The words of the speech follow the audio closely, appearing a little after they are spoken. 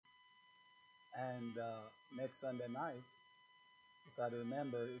And next Sunday night, if I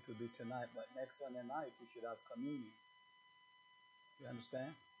remember, it will be tonight, but next Sunday night we should have communion. You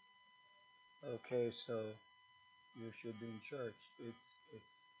understand? Okay, so you should be in church. It's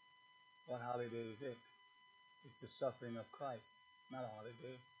what holiday is it? It's the suffering of Christ, not a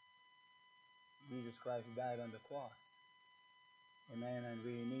holiday. Jesus Christ died on the cross. Amen. And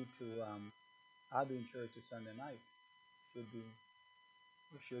we need to. I'll be in church this Sunday night. Should be.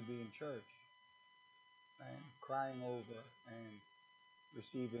 We should be in church and crying over and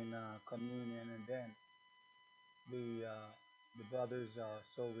receiving communion, and then the brothers are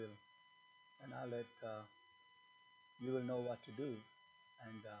so will, and I'll let you will know what to do,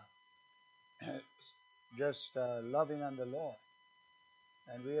 and just loving on the Lord.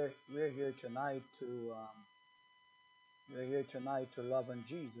 And we're here tonight to we're here tonight to love on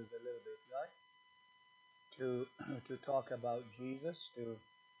Jesus a little bit, right? To to talk about Jesus,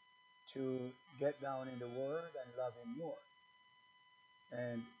 to get down in the Word and love Him more.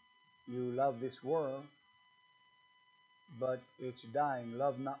 And you love this world, but it's dying.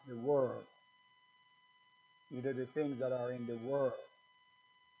 Love not the world, neither the things that are in the world.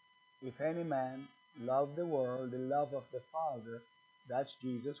 If any man love the world, the love of the Father, that's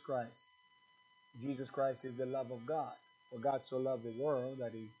Jesus Christ. Jesus Christ is the love of God. For God so loved the world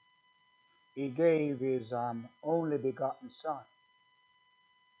that He gave His only begotten Son.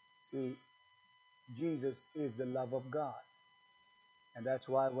 See, Jesus is the love of God. And that's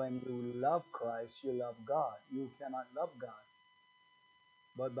why when you love Christ, you love God. You cannot love God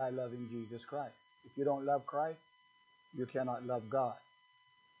but by loving Jesus Christ. If you don't love Christ, you cannot love God.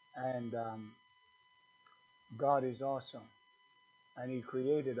 And God is awesome. And He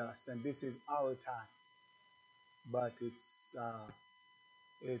created us. And this is our time. But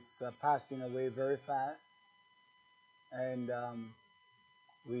it's passing away very fast. And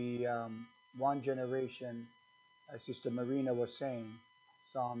we one generation, as Sister Marina was saying,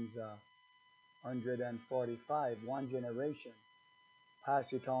 Psalms 145, one generation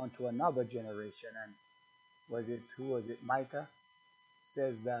pass it on to another generation. And who was it, Micah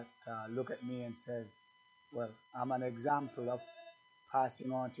says that, look at me and says, well, I'm an example of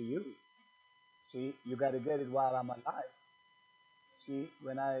passing on to you. See, you got to get it while I'm alive. See,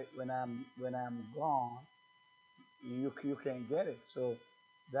 when I'm gone, you can't get it. So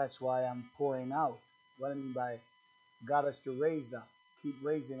that's why I'm pouring out. What I mean by got us to raise up, keep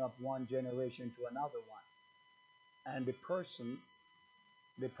raising up one generation to another one. And the person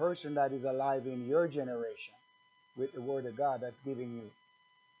that is alive in your generation with the Word of God that's giving you,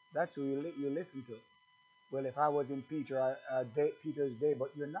 that's who you listen to. Well, if I was in Peter's day,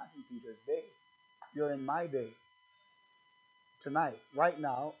 but you're not in Peter's day. You're in my day. Tonight, right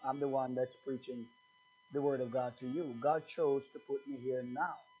now, I'm the one that's preaching the Word of God to you. God chose to put me here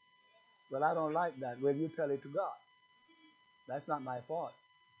now. Well, I don't like that. Well, you tell it to God. That's not my fault.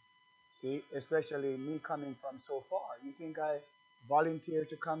 See, especially me coming from so far. You think I volunteered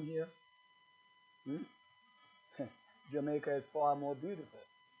to come here? Hmm? Jamaica is far more beautiful.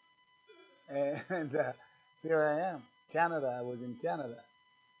 And here I am. Canada, I was in Canada.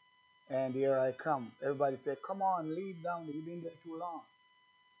 And here I come. Everybody said, come on, leave down. You've been there too long.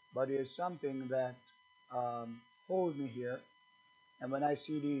 But there's something that holds me here. And when I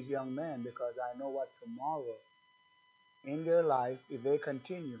see these young men, because I know what tomorrow in their life, if they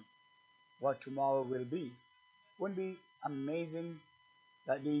continue, what tomorrow will be. Wouldn't it be amazing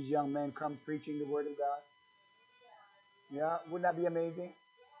that these young men come preaching the Word of God? Yeah, wouldn't that be amazing?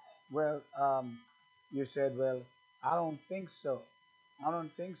 Well, you said, well, I don't think so. I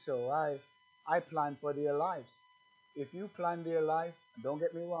don't think so. I plan for their lives. If you plan their life, don't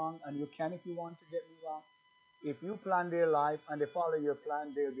get me wrong, and you can if you want to get me wrong. If you plan their life and they follow your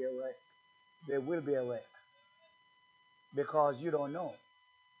plan, they'll be a wreck. They will be a wreck because you don't know.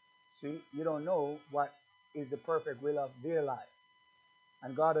 See, you don't know what is the perfect will of their life.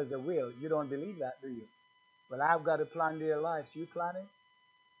 And God has a will. You don't believe that, do you? Well, I've got to plan their lives. You plan it,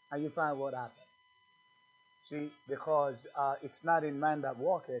 and you find what happens. See, because it's not in man that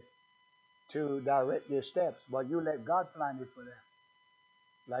walketh to direct their steps, but you let God plan it for them.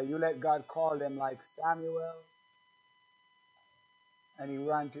 Like you let God call them like Samuel, and he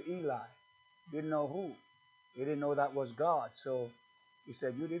ran to Eli. Didn't know who. He didn't know that was God. So he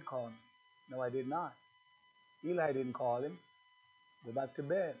said, you did call me. No, I did not. Eli didn't call him. Go back to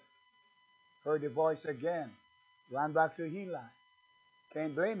bed. Heard the voice again. Ran back to Eli.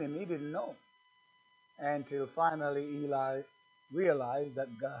 Can't blame him. He didn't know. Until finally Eli realized that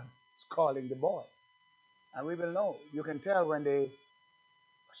God was calling the boy. And we will know. You can tell when they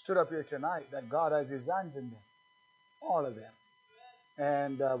stood up here tonight that God has his hands in them. All of them.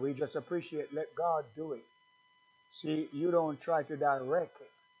 And we just appreciate, let God do it. See, you don't try to direct it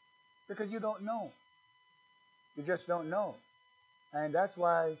because you don't know. You just don't know. And that's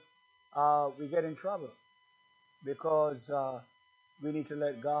why we get in trouble because we need to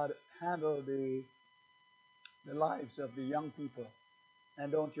let God handle the lives of the young people.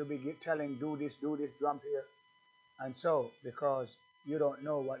 And don't you be telling, do this, jump here. And so, because you don't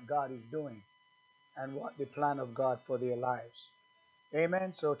know what God is doing and what the plan of God for their lives.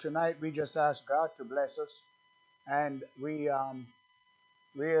 Amen. So tonight we just ask God to bless us, and we're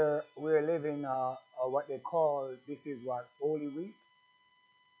living what they call, this is what, Holy Week.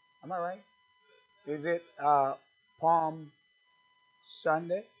 Am I right? Is it Palm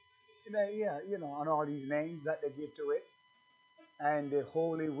Sunday? Yeah, on all these names that they give to it, and the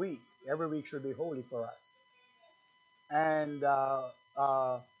Holy Week. Every week should be holy for us. And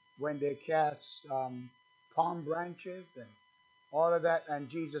when they cast palm branches and all of that, and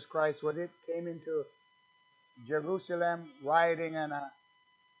Jesus Christ, came into Jerusalem riding on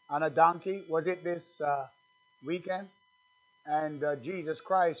a donkey? Was it this weekend? And Jesus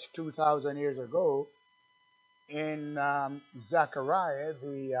Christ, 2,000 years ago, in Zechariah,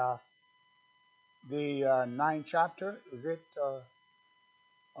 the ninth chapter, is it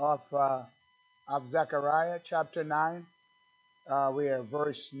of Zechariah, chapter 9? We are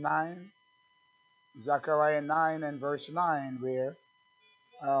verse 9, Zechariah 9 and verse 9, where,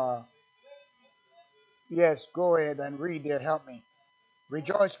 yes, go ahead and read there, help me.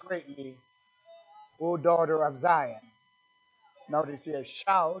 Rejoice greatly, O daughter of Zion. Notice here,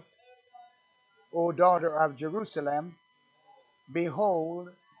 shout, O daughter of Jerusalem, behold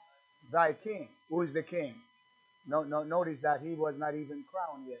thy king. Who is the king? Notice that he was not even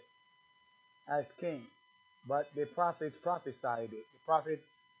crowned yet as king, but the prophets prophesied it. The prophet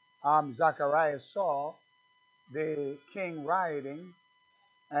Zechariah saw the king riding,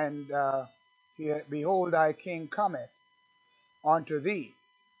 and behold, thy king cometh unto thee.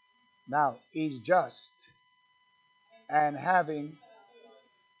 Now, he's just and having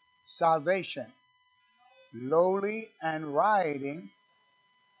salvation, lowly and riding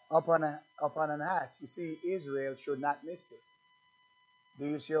upon an ass. You see, Israel should not miss this. Do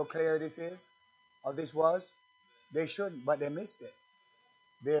you see how clear this is? Or this was? They shouldn't, but they missed it.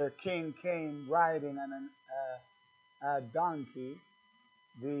 Their king came riding on a donkey,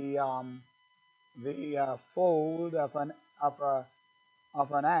 the foal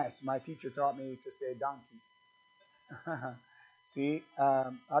of an ass. My teacher taught me to say donkey. See,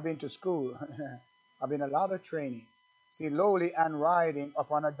 I've been to school. I've been a lot of training. See, lowly and riding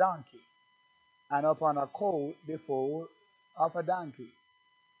upon a donkey, and upon a colt, the foal of a donkey.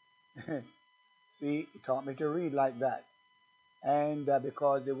 See, he taught me to read like that. And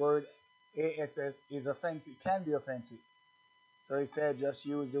because the word ass is offensive, can be offensive. So he said, just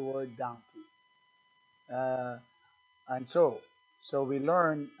use the word donkey. And so we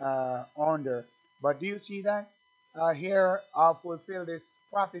learn under. But do you see that? Here, fulfill this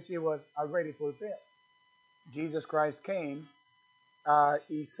prophecy was already fulfilled. Jesus Christ came.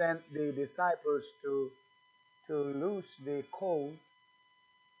 He sent the disciples to loose the colt,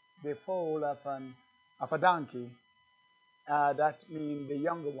 the foal of a donkey. That means the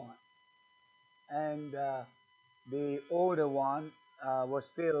younger one, and the older one was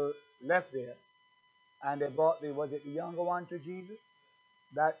still left there. And they brought was it the younger one to Jesus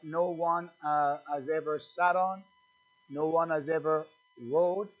that no one has ever sat on, no one has ever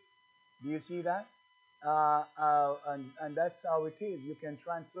rode. Do you see that? And that's how it is. You can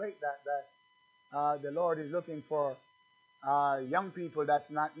translate that the Lord is looking for young people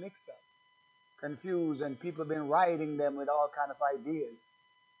that's not mixed up, confused, and people been riding them with all kind of ideas.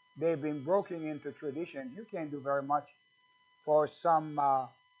 They've been broken into traditions. You can't do very much for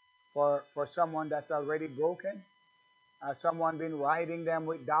for someone that's already broken. Someone been riding them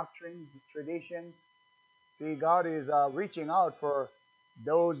with doctrines, traditions. See, God is reaching out for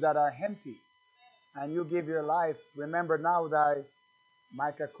those that are empty. And you give your life. Remember now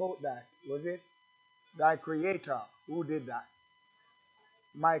Micah quote that. Was it? Thy creator. Who did that?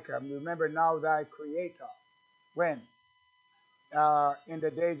 Micah. Remember now thy creator. When? In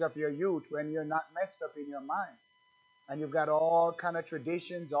the days of your youth, when you're not messed up in your mind. And you've got all kind of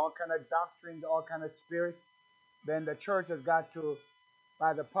traditions, all kind of doctrines, all kind of spirit. Then the church has got to,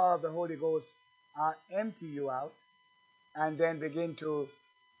 by the power of the Holy Ghost, empty you out, and then begin to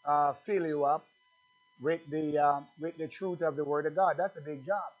fill you up with the truth of the Word of God. That's a big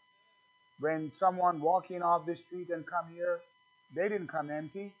job. When someone walking off the street and come here, they didn't come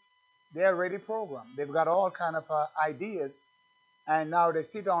empty. They're already programmed. They've got all kind of ideas, and now they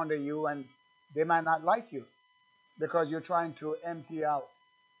sit under you, and they might not like you. because you're trying to empty out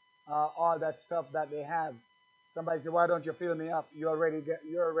all that stuff that they have. Somebody said, "Why don't you fill me up?" You're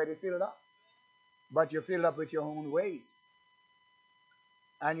already filled up, but you're filled up with your own ways,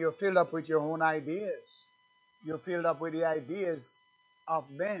 and you're filled up with your own ideas. You're filled up with the ideas of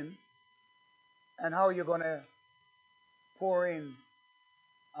men, and how are you going to pour in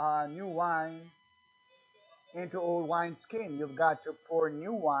new wine into old wine skin? You've got to pour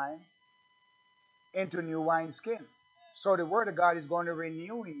new wine into new wine skin. So the Word of God is going to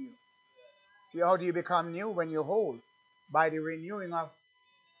renew in you. See, how do you become new when you're old? By the renewing of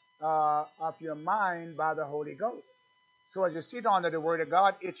your mind by the Holy Ghost. So as you sit under the Word of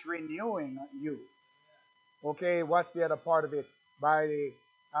God, it's renewing you. Okay, what's the other part of it? By the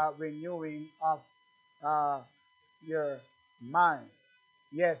renewing of your mind.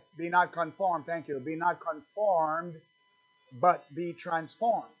 Yes, be not conformed. Thank you. Be not conformed, but be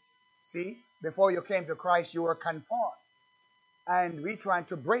transformed. See, before you came to Christ, you were conformed. And we're trying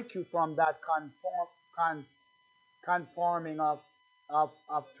to break you from that conforming of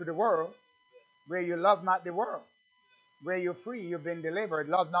to the world, where you love not the world, where you're free, you've been delivered.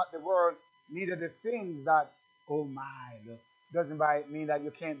 Love not the world, neither the things that, oh my, doesn't mean that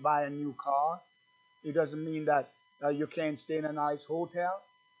you can't buy a new car. It doesn't mean that you can't stay in a nice hotel.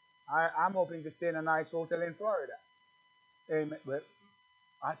 I'm hoping to stay in a nice hotel in Florida. Amen. Well,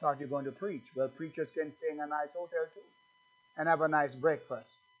 I thought you were going to preach. Well, preachers can stay in a nice hotel too and have a nice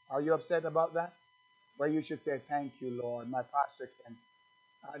breakfast. Are you upset about that? Well, you should say, "Thank you, Lord. My pastor can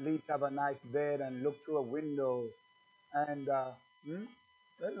at least have a nice bed and look through a window." And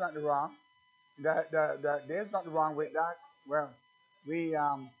there's nothing wrong. There's nothing wrong with that. Well,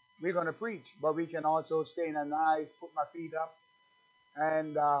 we're going to preach, but we can also stay in a nice, put my feet up,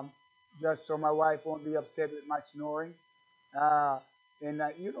 and just so my wife won't be upset with my snoring.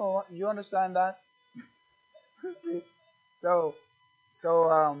 You understand that? so,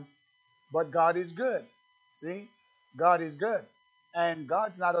 but God is good. See, God is good, and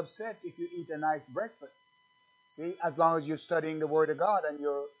God's not upset if you eat a nice breakfast. See, as long as you're studying the Word of God and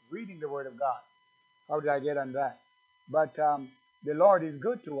you're reading the Word of God. How did I get on that? But the Lord is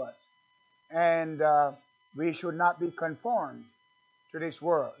good to us, and we should not be conformed to this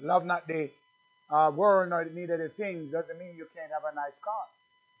world. Love not the world, nor neither the things. Doesn't mean you can't have a nice car.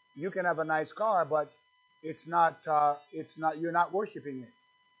 You can have a nice car, but it's not. You're not worshiping it.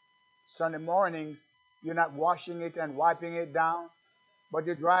 Sunday mornings, you're not washing it and wiping it down, but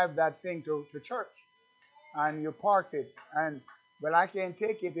you drive that thing to church, and you park it, and well, I can't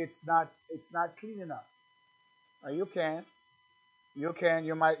take it. It's not clean enough. You can.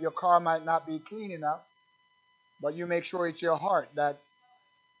 Your car might not be clean enough, but you make sure it's your heart that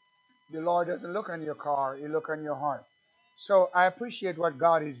the Lord doesn't look on your car, He look on your heart. So I appreciate what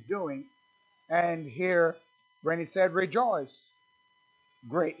God is doing. And here, when He said, "Rejoice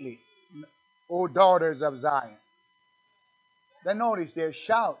greatly, O daughters of Zion." Then notice there,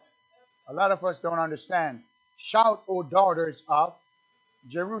 shout. A lot of us don't understand. Shout, O daughters of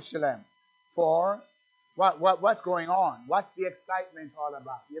Jerusalem. For what's going on? What's the excitement all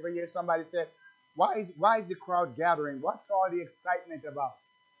about? You ever hear somebody say, why is the crowd gathering? What's all the excitement about?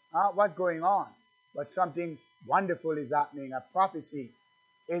 What's going on? But something wonderful is happening. A prophecy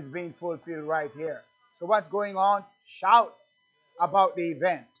is being fulfilled right here. So what's going on? Shout about the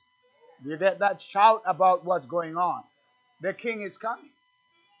event. You get that? Shout about what's going on. The king is coming.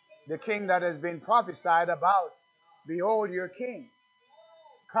 The king that has been prophesied about. Behold your king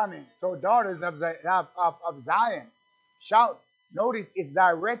coming. So daughters of Zion, shout. Notice it's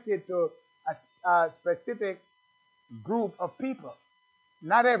directed to a specific group of people.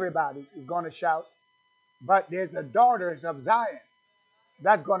 Not everybody is going to shout, but there's a daughters of Zion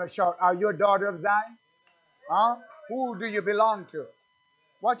that's going to shout. Are you a daughter of Zion? Huh? Who do you belong to?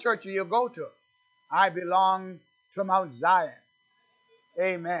 What church do you go to? I belong to Mount Zion.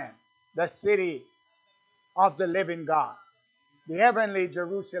 Amen. The city of the living God. The heavenly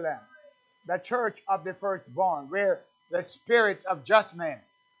Jerusalem. The church of the firstborn, where the spirits of just men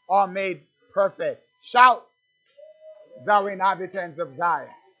are made perfect. Shout, thou inhabitants of Zion.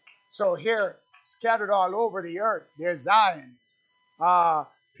 So here, scattered all over the earth, there's Zion.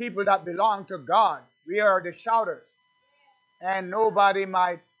 People that belong to God. We are the shouters. And nobody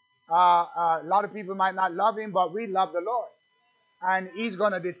might, a lot of people might not love Him, but we love the Lord. And He's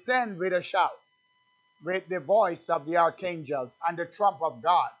going to descend with a shout, with the voice of the archangels and the trump of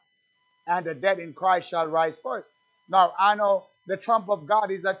God. And the dead in Christ shall rise first. Now, I know the trump of God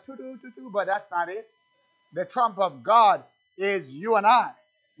is a tutu, but that's not it. The trump of God is you and I.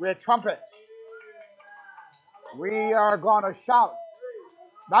 We're trumpets. We are going to shout.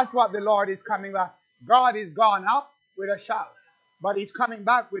 That's what the Lord is coming back. God is gone up with a shout, but he's coming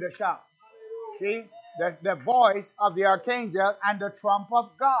back with a shout. See, the voice of the archangel and the trump of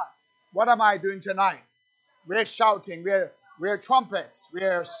God. What am I doing tonight? We're shouting, we're trumpets,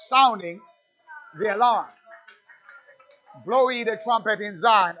 we're sounding the alarm. Blow ye the trumpet in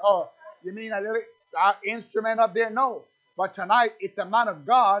Zion. Oh, you mean a little instrument up there? No. But tonight it's a man of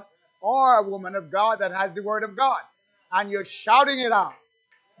God or a woman of God that has the word of God. And you're shouting it out.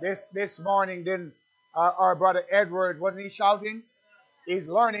 This morning, then our brother Edward, wasn't he shouting? He's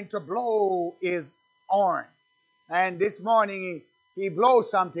learning to blow his horn. And this morning he blew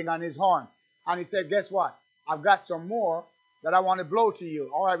something on his horn. And he said, guess what? I've got some more that I want to blow to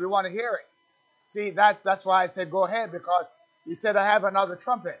you. All right, we want to hear it. See, that's why I said go ahead, because he said I have another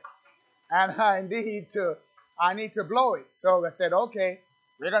trumpet. And I need to blow it. So I said, okay,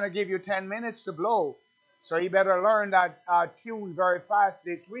 we're going to give you 10 minutes to blow. So you better learn that tune very fast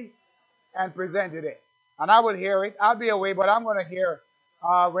this week and presented it. And I will hear it. I'll be away, but I'm going to hear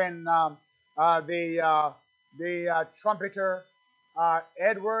when the trumpeter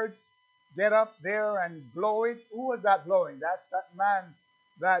Edwards get up there and blow it. Who was that blowing? That's that man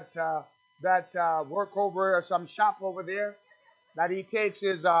that work over some shop over there. That he takes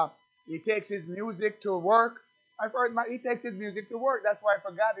his music to work. I've heard he takes his music to work. That's why I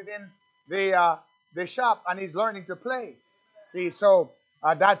forgot it in the shop, and he's learning to play. See, so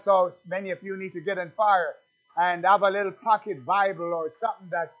that's how many of you need to get on fire and have a little pocket Bible or something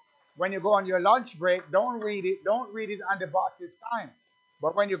that when you go on your lunch break, don't read it on the box's time.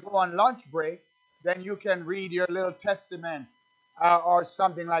 But when you go on lunch break, then you can read your little testament or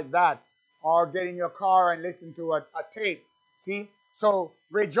something like that, or get in your car and listen to a tape. See, so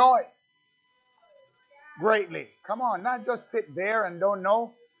rejoice greatly. Come on, not just sit there and don't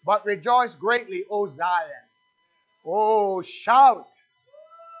know, but rejoice greatly, O Zion. Oh, shout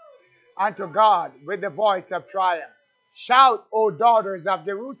unto God with the voice of triumph. Shout, O daughters of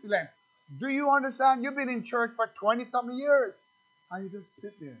Jerusalem. Do you understand? You've been in church for 20-something years, and you just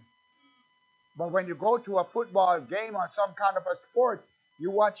sit there. But when you go to a football game or some kind of a sport, you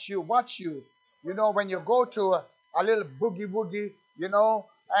watch you. You know, when you go to a little boogie, you know,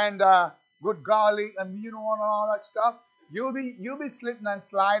 and good golly, and you know, and all that stuff, you'll be slipping and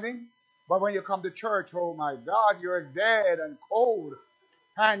sliding. But when you come to church, oh my God, you're as dead and cold,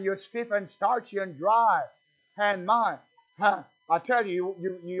 and you're stiff and starchy and dry. And I tell you,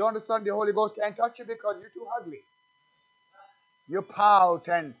 you understand the Holy Ghost can't touch you because you're too ugly. You pout,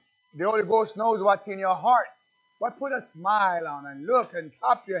 and the Holy Ghost knows what's in your heart. But put a smile on and look and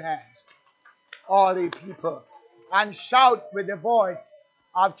clap your hands, all the people, and shout with the voice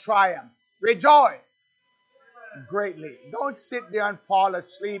of triumph. Rejoice greatly. Don't sit there and fall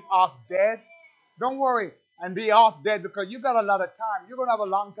asleep off dead. Don't worry and be off dead, because you got a lot of time. You're going to have a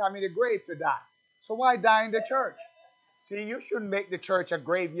long time in the grave to die. So why die in the church? See, you shouldn't make the church a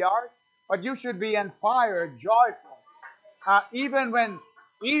graveyard, but you should be on fire, joyful. Even when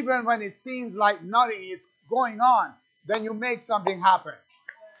it seems like nothing is going on, then you make something happen.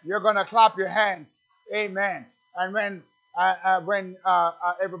 You're going to clap your hands. Amen. And when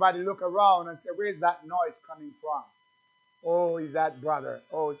everybody look around and say, where's that noise coming from? Oh, is that brother?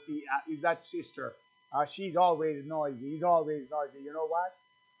 Oh, is that sister? She's always noisy. He's always noisy. You know what?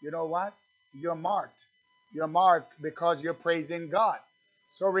 You know what? You're marked. You're marked because you're praising God.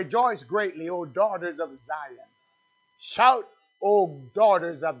 So rejoice greatly, O daughters of Zion. Shout, O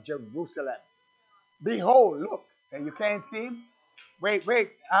daughters of Jerusalem. Behold, look. Say, you can't see him? Wait.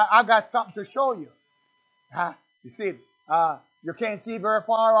 I got something to show you. You see, you can't see very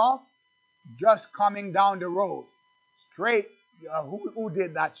far off? Just coming down the road. Straight. Who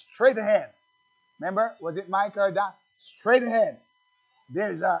did that? Straight ahead. Remember? Was it Mike or Don? Straight ahead.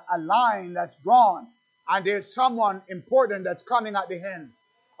 There's a line that's drawn. And there's someone important that's coming at the end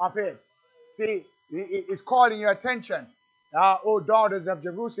of it. See, it's calling your attention. O daughters of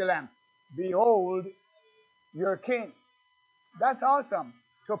Jerusalem, behold your king. That's awesome.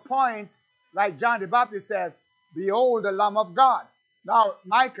 To point, like John the Baptist says, behold the Lamb of God. Now,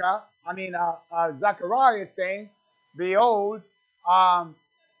 Zechariah is saying, behold,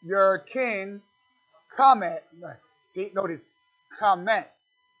 your king cometh. See, notice, cometh.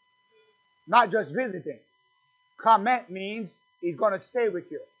 Not just visiting. Cometh means he's going to stay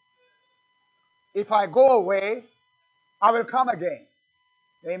with you. If I go away, I will come again.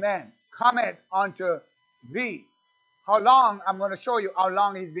 Amen. Cometh unto thee. How long? I'm going to show you how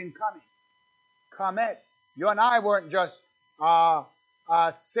long he's been coming. Cometh. You and I weren't just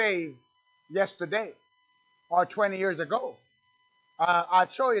saved yesterday or 20 years ago. I'll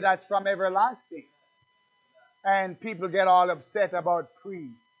show you that's from everlasting. And people get all upset about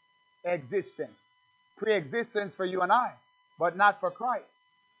pre-existence. pre-existence for you and I, but not for Christ.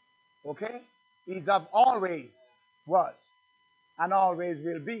 Okay? He's of always was and always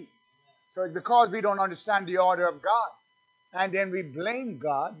will be. So it's because we don't understand the order of God. And then we blame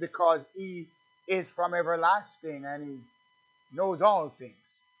God because he is from everlasting and he knows all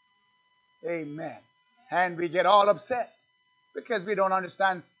things. Amen. And we get all upset because we don't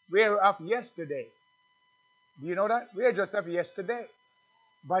understand we're of yesterday. Do you know that? We're just of yesterday.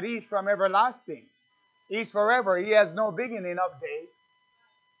 But he's from everlasting. He's forever. He has no beginning of days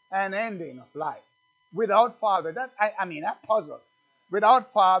and ending of life. Without father, that puzzle.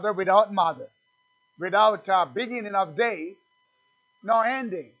 Without father, without mother, without beginning of days, no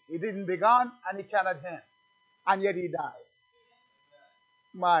ending. He didn't begin and he cannot end. And yet he died.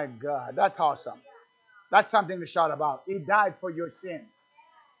 My God, that's awesome. That's something to shout about. He died for your sins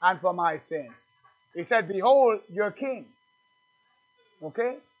and for my sins. He said, behold your king.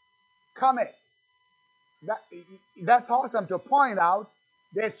 Okay? Cometh. That's awesome to point out.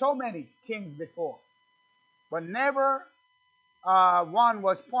 There's so many kings before. But never one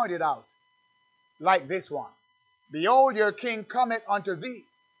was pointed out like this one. Behold, your king cometh unto thee.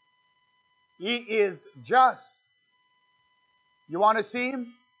 He is just. You want to see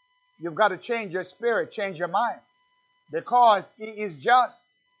him? You've got to change your spirit, change your mind. Because he is just.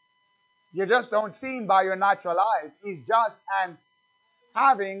 You just don't see him by your natural eyes. He's just and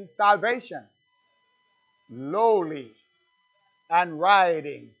having salvation. Lowly and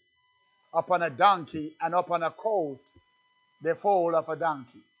riding upon a donkey and upon a colt, the foal of a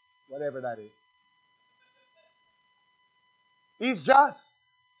donkey. Whatever that is. He's just.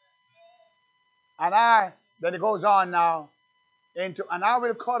 Then it goes on now and I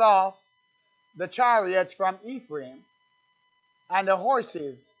will cut off the chariots from Ephraim and the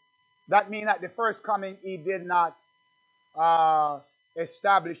horses. That means at the first coming, he did not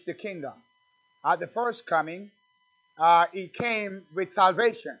establish the kingdom. At the first coming, he came with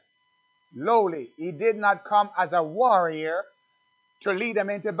salvation, lowly. He did not come as a warrior to lead them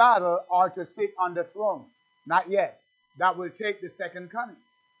into battle or to sit on the throne. Not yet. That will take the second coming.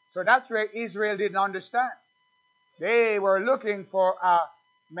 So that's where Israel didn't understand. They were looking for a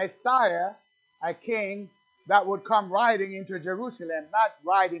Messiah, a king that would come riding into Jerusalem, not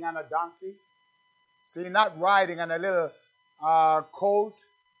riding on a donkey. See, not riding on a little colt.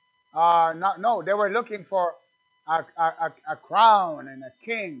 No, they were looking for a crown and a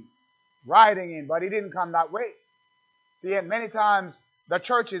king riding in, but he didn't come that way. See, and many times the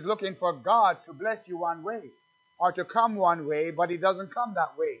church is looking for God to bless you one way or to come one way, but he doesn't come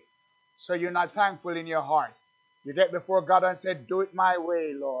that way. So you're not thankful in your heart. You get before God and say, do it my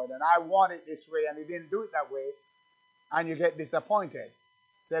way, Lord, and I want it this way, and he didn't do it that way, and you get disappointed.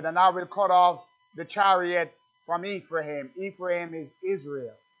 Said, and I will cut off the chariot from Ephraim. Ephraim is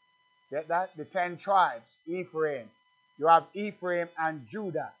Israel. Get that? The 10 tribes, Ephraim. You have Ephraim and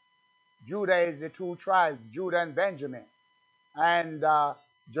Judah. Judah is the 2 tribes, Judah and Benjamin. And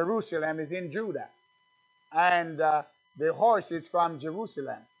Jerusalem is in Judah. And the horse is from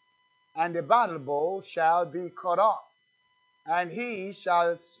Jerusalem. And the battle bow shall be cut off. And he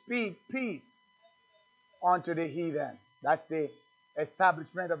shall speak peace unto the heathen. That's the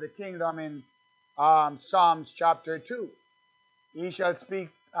establishment of the kingdom in Psalms chapter 2. He shall speak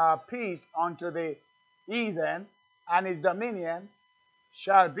peace unto the heathen, and his dominion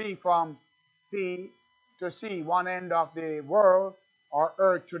shall be from sea to sea, one end of the world or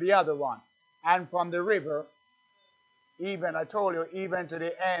earth to the other one, and from the river, even, I told you, even to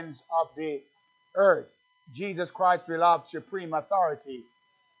the ends of the earth. Jesus Christ will have supreme authority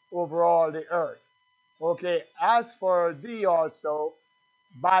over all the earth. Okay, as for thee also,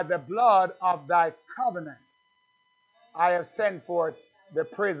 by the blood of thy covenant, I have sent forth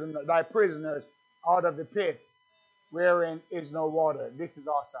thy prisoners out of the pit, wherein is no water. This is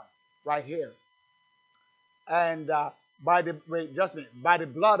awesome, right here. And by the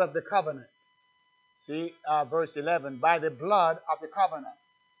blood of the covenant. See, verse 11, by the blood of the covenant.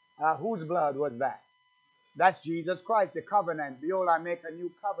 Whose blood was that? That's Jesus Christ, the covenant. Behold, I make a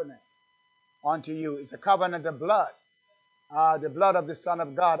new covenant unto you. It's a covenant of blood. The blood of the Son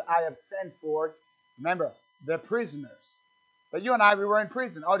of God I have sent forth. Remember, the prisoners. But you and I, we were in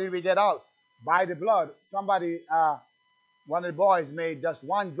prison. How did we get out? By the blood. Somebody, one of the boys made just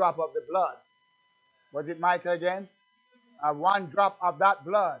one drop of the blood. Was it Micah again? One drop of that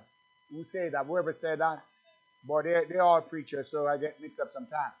blood. Who said that? Whoever said that? Boy, they're all preachers, so I get mixed up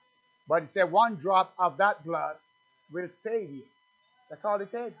sometimes. But it said one drop of that blood will save you. That's all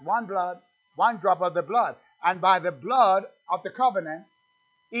it takes. One drop of the blood. And by the blood of the covenant,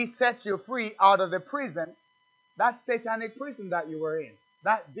 he sets you free out of the prison, that satanic prison that you were in.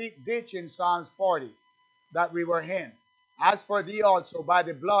 That deep ditch in Psalms 40. that we were in. As for thee also, by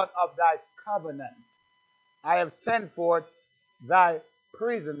the blood of thy covenant, I have sent forth thy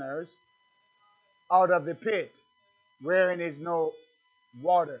prisoners out of the pit, wherein is no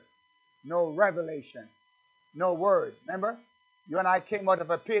water, no revelation, no word. Remember? You and I came out of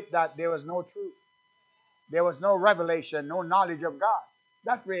a pit that there was no truth. There was no revelation, no knowledge of God.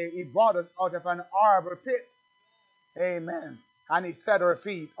 That's where he brought us out of an horrible pit. Amen. And he set our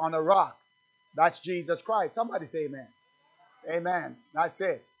feet on a rock. That's Jesus Christ. Somebody say amen. Amen. That's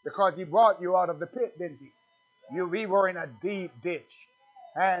it. Because he brought you out of the pit, didn't he? We were in a deep ditch.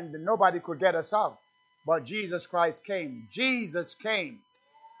 And nobody could get us out. But Jesus Christ came. Jesus came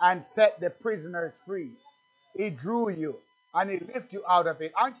and set the prisoners free. He drew you and he lifted you out of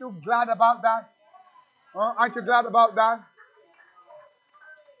it. Aren't you glad about that? Aren't you glad about that?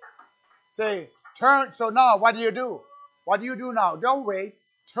 Say, turn. So now, what do? What do you do now? Don't wait.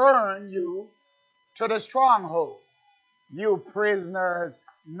 Turn you to the stronghold. You prisoners,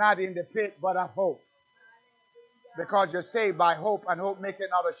 not in the pit, but of hope. Because you're saved by hope, and hope make it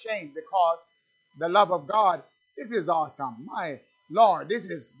not ashamed. Because the love of God, this is awesome. My Lord, this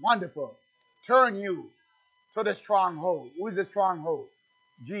is wonderful. Turn you to the stronghold. Who is the stronghold?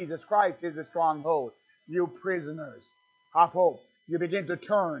 Jesus Christ is the stronghold. You prisoners of hope. You begin to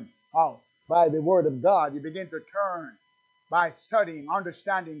turn out by the word of God. You begin to turn by studying,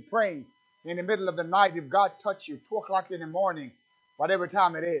 understanding, praying. In the middle of the night, if God touch you, 2 o'clock in the morning, whatever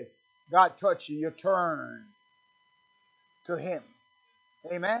time it is, God touch you, you turn to him.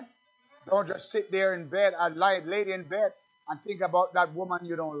 Amen? Don't just sit there in bed and lay in bed and think about that woman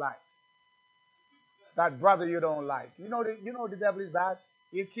you don't like, that brother you don't like. You know the devil is bad.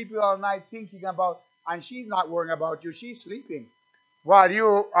 He'll keep you all night thinking about, and she's not worrying about you. She's sleeping. While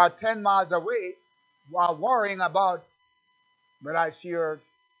you are 10 miles away, while worrying about, will I see her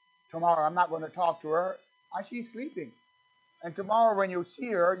tomorrow? I'm not going to talk to her. And she's sleeping. And tomorrow when you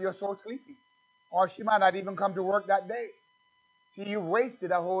see her, you're so sleepy. Or she might not even come to work that day. See, you've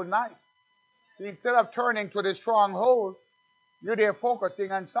wasted a whole night. See, instead of turning to the stronghold, you're there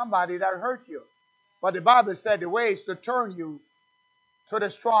focusing on somebody that hurt you. But the Bible said the way is to turn you to the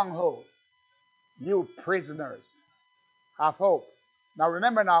stronghold. You prisoners of hope. Now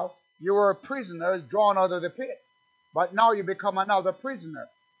remember now, you were prisoners drawn out of the pit. But now you become another prisoner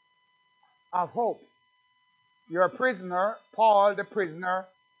of hope. You're a prisoner, Paul, the prisoner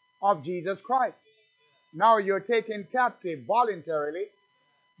of Jesus Christ. Now you're taken captive voluntarily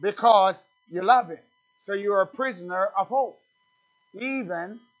because you love him. So you're a prisoner of hope.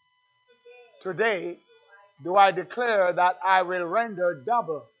 Even today do I declare that I will render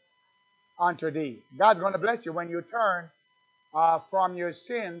double unto thee. God's going to bless you when you turn from your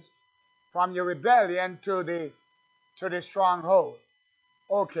sins, from your rebellion to the stronghold.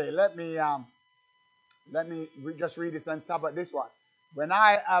 Okay, let me just read this and stop at this one. When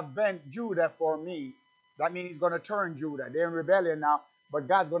I have bent Judah for me, that means he's going to turn Judah. They're in rebellion now, but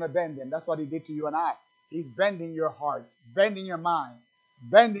God's going to bend them. That's what he did to you and I. He's bending your heart, bending your mind,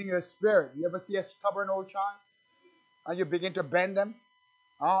 bending your spirit. You ever see a stubborn old child? And you begin to bend them?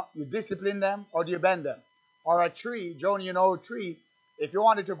 You discipline them, or do you bend them? Or a tree, Joan, you know, a tree, if you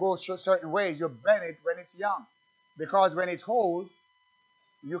want it to go certain ways, you bend it when it's young. Because when it's old,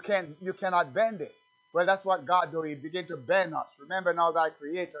 you cannot bend it. Well, that's what God do. He begin to bend us. Remember now thy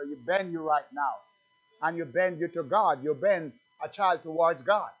creator, you bend you right now. And you bend you to God. You bend a child towards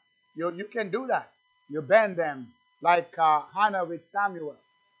God. You can do that. You bend them like Hannah with Samuel.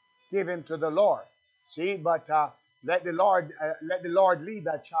 Give him to the Lord. See, but let the Lord lead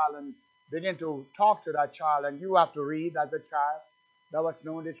that child and begin to talk to that child. And you have to read as a child that was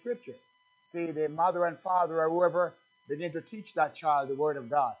known in the scripture. See, the mother and father or whoever begin to teach that child the word of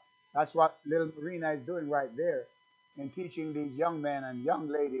God. That's what little Marina is doing right there in teaching these young men and young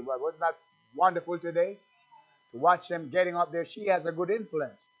lady. Well, wasn't that wonderful today? To watch them getting up there. She has a good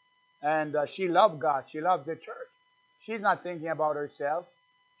influence. And she loved God. She loved the church. She's not thinking about herself.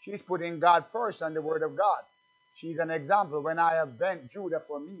 She's putting God first and the word of God. She's an example. When I have bent Judah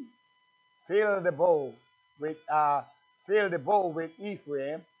for me, fill the bowl with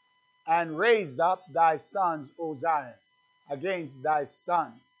Ephraim, and raised up thy sons, O Zion, against thy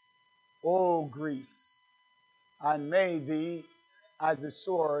sons, O Greece, and made thee as the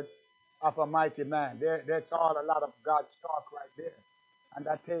sword of a mighty man. That's all a lot of God's talk right there. And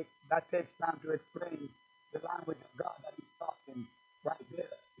that takes time to explain the language of God that he's talking right there.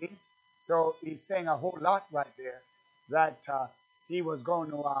 See? So he's saying a whole lot right there that he was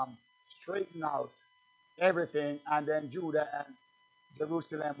going to straighten out everything, and then Judah and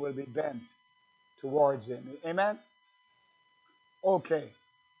Jerusalem will be bent towards him. Amen? Okay.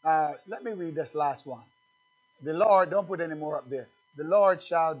 Let me read this last one. The Lord, don't put any more up there. The Lord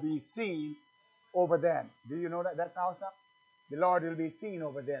shall be seen over them. Do you know that? That's awesome. The Lord will be seen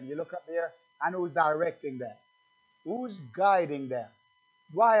over them. You look up there, and who's directing them? Who's guiding them?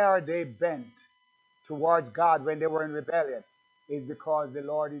 Why are they bent towards God when they were in rebellion? Is because the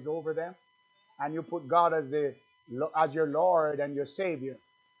Lord is over them, and you put God as your Lord and your Savior,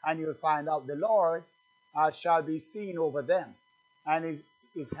 and you'll find out the Lord shall be seen over them, and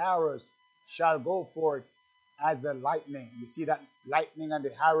his arrows shall go forth as the lightning. You see that lightning and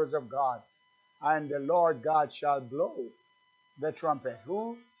the arrows of God, and the Lord God shall blow the trumpet.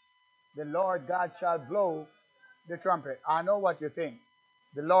 Who? The Lord God shall blow the trumpet. I know what you think.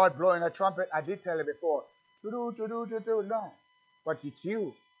 The Lord blowing a trumpet, I did tell you before. To do. No. But it's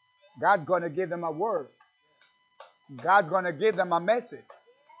you. God's going to give them a word. God's going to give them a message.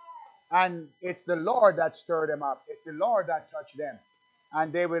 And it's the Lord that stirred them up. It's the Lord that touched them.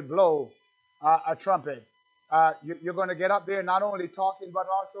 And they will blow a trumpet. You're going to get up there not only talking, but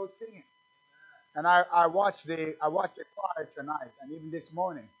also singing. And I watched the choir tonight, and even this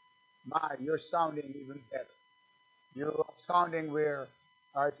morning. You're sounding even better. You're sounding where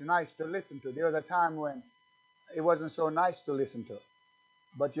it's nice to listen to. There was a time when it wasn't so nice to listen to,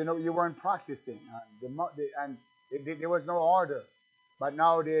 but you weren't practicing, and there was no order. But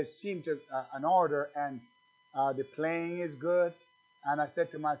now there seemed to an order, and the playing is good. And I said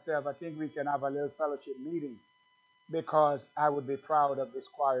to myself, I think we can have a little fellowship meeting, because I would be proud of this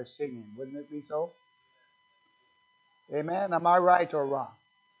choir singing. Wouldn't it be so? Amen. Am I right or wrong?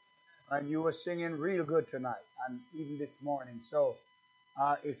 And you were singing real good tonight, and even this morning. So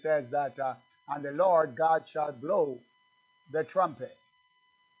it says that, and the Lord God shall blow the trumpet,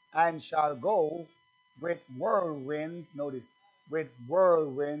 and shall go with whirlwinds, notice, with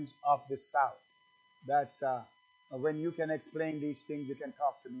whirlwinds of the south. That's when you can explain these things, you can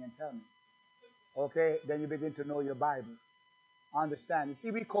talk to me and tell me. Okay, then you begin to know your Bible. Understand. You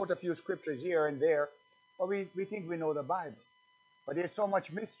see, we quote a few scriptures here and there, but we think we know the Bible. But there's so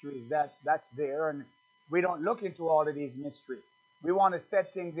much mysteries that's there, and we don't look into all of these mysteries. We want to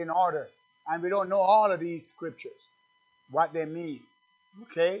set things in order, and we don't know all of these scriptures, what they mean.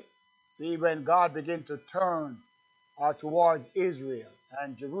 Okay? See, when God began to turn towards Israel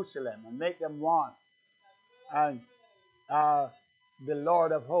and Jerusalem and make them one, and the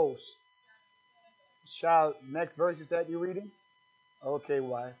Lord of hosts shall, next verse is that you reading? Okay,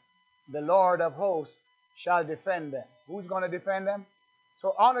 why? The Lord of hosts shall defend them. Who's going to defend them?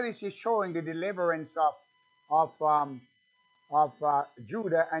 So all of this is showing the deliverance of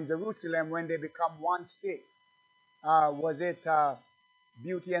Judah and Jerusalem when they become one state. Was it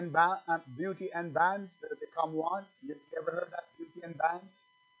Beauty and Bands that become one? You ever heard that, Beauty and Bands?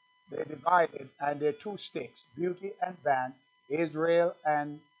 They divided, and they're two sticks, Beauty and Band, Israel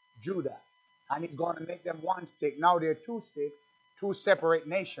and Judah. And he's going to make them one stick. Now they're two sticks, two separate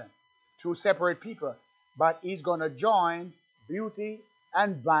nations, two separate people. But he's going to join Beauty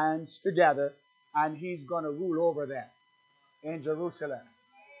and Bands together, and he's going to rule over them in Jerusalem.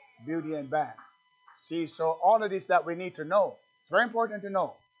 Beauty and Bands. See, so all of this that we need to know. It's very important to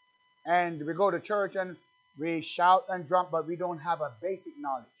know. And we go to church and we shout and drum, but we don't have a basic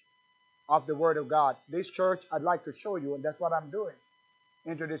knowledge of the Word of God. This church, I'd like to show you, and that's what I'm doing,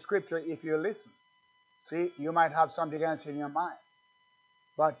 into the scripture if you listen. See, you might have something else in your mind.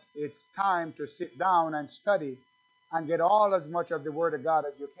 But it's time to sit down and study and get all as much of the Word of God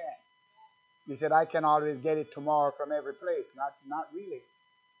as you can. You said, I can always get it tomorrow from every place. Not really.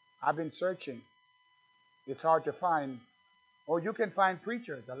 I've been searching. It's hard to find. Or you can find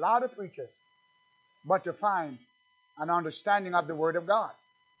preachers, a lot of preachers. But to find an understanding of the Word of God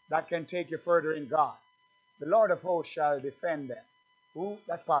that can take you further in God. The Lord of hosts shall defend them. Who?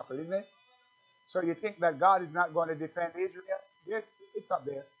 That's powerful, isn't it? So you think that God is not going to defend Israel? It's up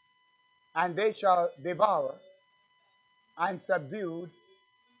there. And they shall devour and subdued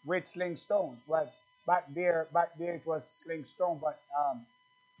with sling stone. Well, back there it was sling stone, but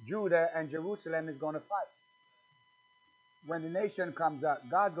Judah and Jerusalem is going to fight. When the nation comes out,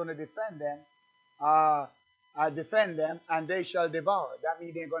 God's going to defend them, and they shall devour. That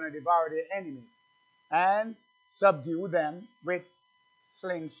means they're going to devour their enemies and subdue them with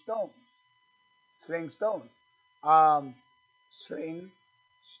sling stones. Sling stones. Sling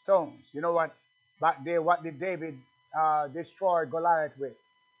stones. You know what? Back there, what did David destroy Goliath with?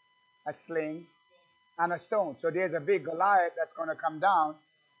 A sling and a stone. So there's a big Goliath that's going to come down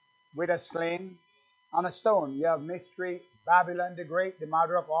with a sling and a stone. You have mystery, Babylon the Great, the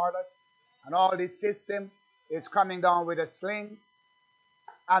mother of harlots, and all this system is coming down with a sling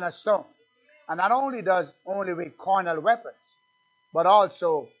and a stone. And not only with carnal weapons, but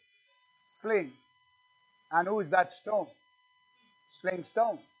also sling And who is that stone? Sling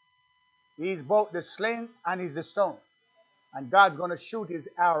stone. He's both the sling and he's the stone. And God's going to shoot his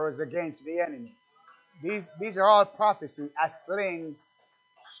arrows against the enemy. These are all prophecy. A sling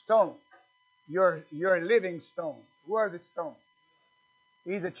stone. You're a living stone. Who are the stone?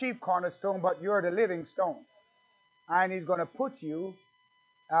 He's a chief cornerstone, but you're the living stone. And he's going to put you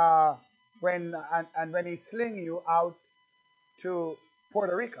when he sling you out to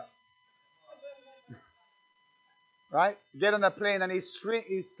Puerto Rico. Right? Get on a plane and he's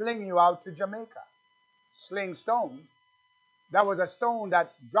sling you out to Jamaica. Sling stone. That was a stone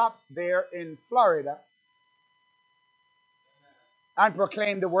that dropped there in Florida and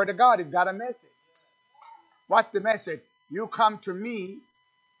proclaimed the word of God. It got a message. What's the message? You come to me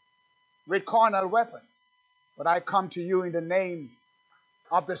with carnal weapons, but I come to you in the name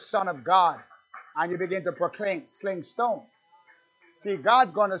of the Son of God. And you begin to proclaim sling stone. See,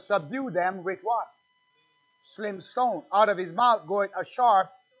 God's going to subdue them with what? Sling stone. Out of his mouth goeth a sharp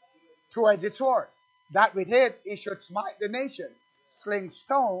two-edged sword, that with it he should smite the nation. Sling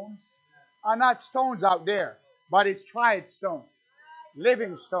stones are not stones out there, but it's tried stone,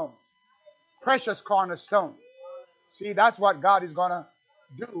 living stones, precious cornerstone. See, that's what God is going to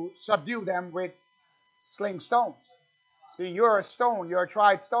do, subdue them with sling stones. See, you're a stone, you're a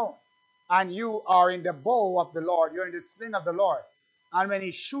tried stone, and you are in the bow of the Lord, you're in the sling of the Lord. And when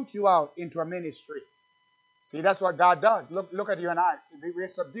he shoots you out into a ministry, see, that's what God does. Look at you and I. We're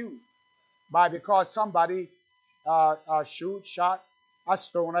subdued because somebody shot a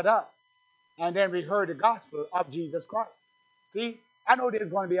stone at us. And then we heard the gospel of Jesus Christ. See, I know there's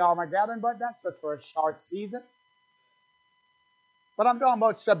going to be Armageddon, but that's just for a short season. But I'm talking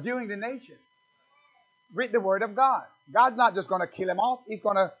about subduing the nation with the word of God. God's not just going to kill them off. He's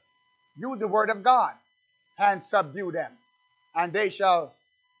going to use the word of God and subdue them. And they shall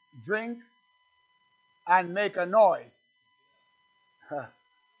drink and make a noise.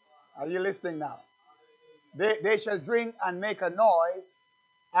 Are you listening now? They shall drink and make a noise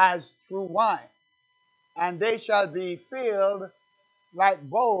as through wine. And they shall be filled like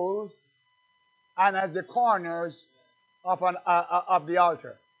bowls and as the corners of the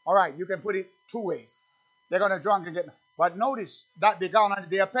altar. All right, you can put it two ways. They're going to drunk and get. But notice that began on the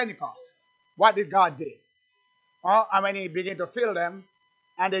day of Pentecost. What did God do? And when he began to fill them,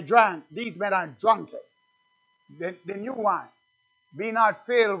 and they drank, these men are drunken. The new wine. Be not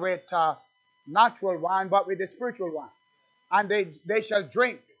filled with natural wine, but with the spiritual wine. And they shall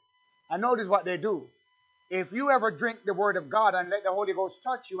drink. And notice what they do. If you ever drink the word of God and let the Holy Ghost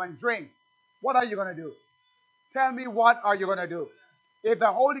touch you and drink, what are you going to do? Tell me, what are you going to do? If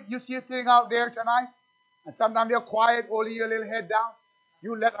the Holy, you see you sitting out there tonight, and sometimes you're quiet, holding your little head down,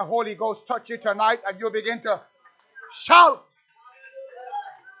 you let the Holy Ghost touch you tonight, and you begin to shout,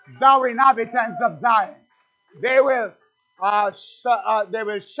 thou inhabitants of Zion. They will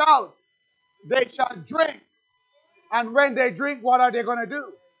shout. They shall drink. And when they drink, what are they going to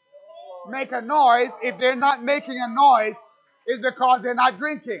do? Make a noise. If they're not making a noise, it's because they're not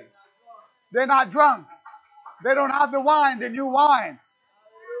drinking. They're not drunk. They don't have the wine, the new wine.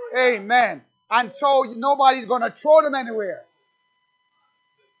 Amen. And so nobody's going to throw them anywhere.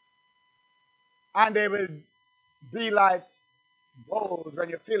 And they will be like bowls when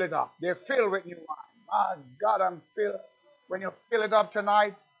you fill it up. They're filled with new wine. My God, I'm filled. When you fill it up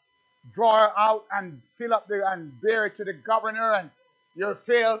tonight, draw it out and fill up and bear it to the governor, and you're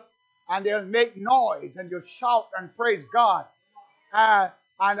filled, and they'll make noise, and you'll shout and praise God. And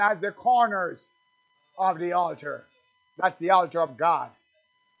at the corners of the altar, that's the altar of God,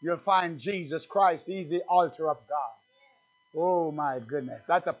 you'll find Jesus Christ. He's the altar of God. Oh my goodness.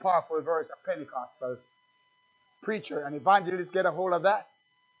 That's a powerful verse. A Pentecostal preacher and evangelist get a hold of that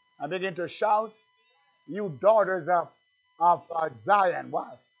and begin to shout, you daughters of Zion.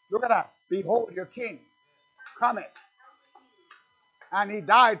 Wow. Look at that. Behold your king coming. And he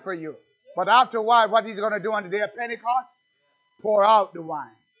died for you. But after a while, what he's going to do on the day of Pentecost? Pour out the wine.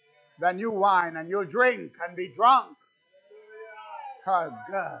 The new wine. And you'll drink and be drunk. Oh,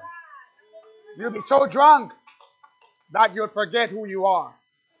 God. You'll be so drunk that you'll forget who you are.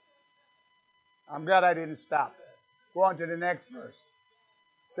 I'm glad I didn't stop. Go on to the next verse.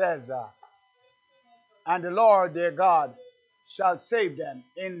 It says, and the Lord their God shall save them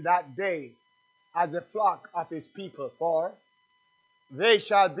in that day as a flock of his people, for they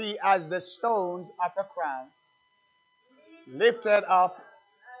shall be as the stones of a crown, lifted up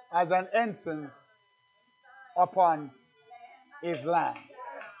as an ensign upon his land.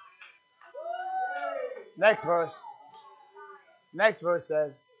 Next verse. Next verse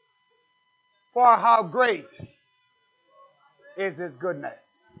says, for how great is his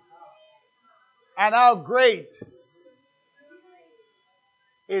goodness, And how great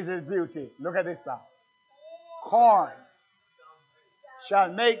is his beauty. Look at this now. Corn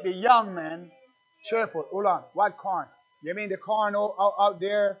shall make the young men cheerful. Hold on. What corn? You mean the corn out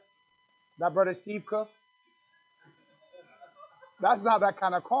there that Brother Steve cooked? That's not that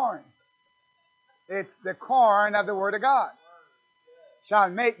kind of corn. It's the corn of the Word of God. Shall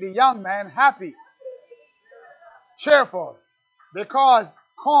make the young man happy, cheerful. Because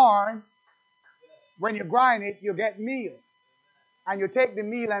corn, when you grind it, you get meal. And you take the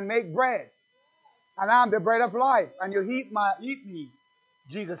meal and make bread. And I'm the bread of life. And you eat me.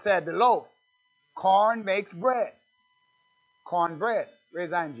 Jesus said, the loaf. Corn makes bread. Corn bread.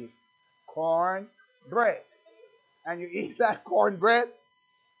 Where's Angie? Corn bread. And you eat that corn bread.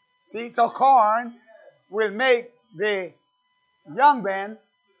 See, so corn will make the young men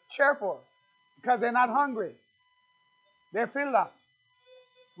cheerful because they're not hungry. They're filled up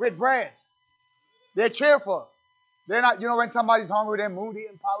with bread. They're cheerful. They're not, when somebody's hungry, they're moody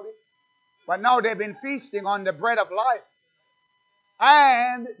and pouty. But now they've been feasting on the bread of life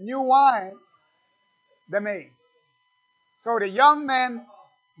and new wine, the maize. So the young men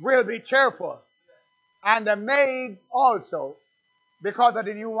will be cheerful, and the maids also, because of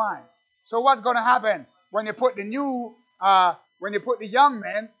the new wine. So what's going to happen when you put the young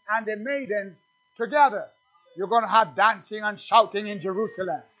men and the maidens together? You're going to have dancing and shouting in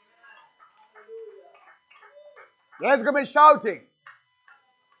Jerusalem. There's going to be shouting,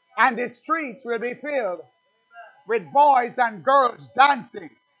 and the streets will be filled with boys and girls dancing.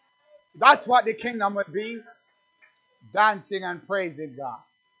 That's what the kingdom will be, dancing and praising God.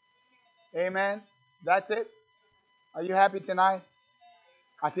 Amen. That's it. Are you happy tonight?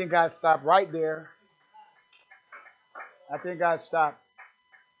 I think I'll stop right there. I think I'll stop.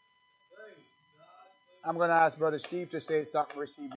 I'm going to ask Brother Steve to say something. Receive.